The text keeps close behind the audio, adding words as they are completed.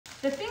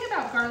The thing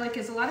about garlic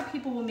is a lot of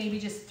people will maybe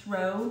just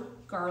throw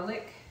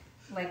garlic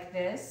like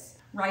this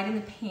right in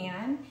the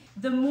pan.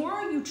 The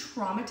more you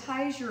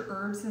traumatize your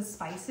herbs and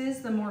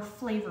spices, the more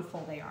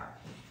flavorful they are.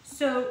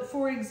 So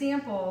for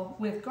example,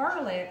 with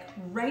garlic,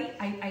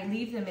 I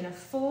leave them in a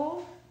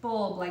full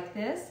bulb like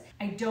this.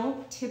 I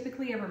don't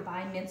typically ever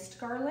buy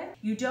minced garlic.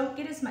 You don't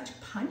get as much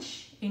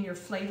punch in your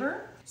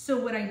flavor. So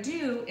what I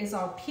do is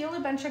I'll peel a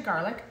bunch of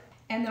garlic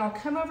and then I'll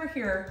come over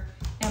here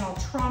and I'll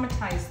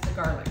traumatize the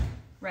garlic,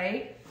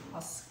 right? I'll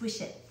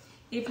squish it.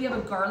 If you have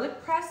a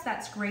garlic press,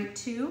 that's great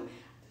too.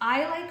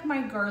 I like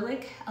my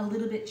garlic a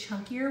little bit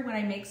chunkier when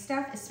I make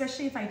stuff,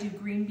 especially if I do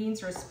green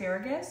beans or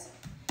asparagus.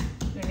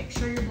 You're gonna make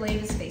sure your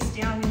blade is face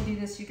down when you do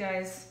this, you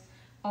guys.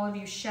 All of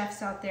you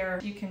chefs out there,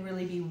 you can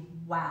really be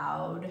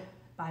wowed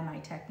by my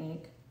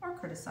technique, or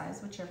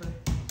criticized, whichever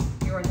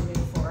you're in the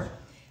mood for.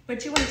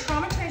 But you wanna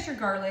traumatize your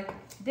garlic,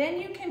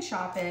 then you can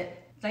chop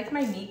it like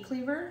my meat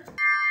cleaver.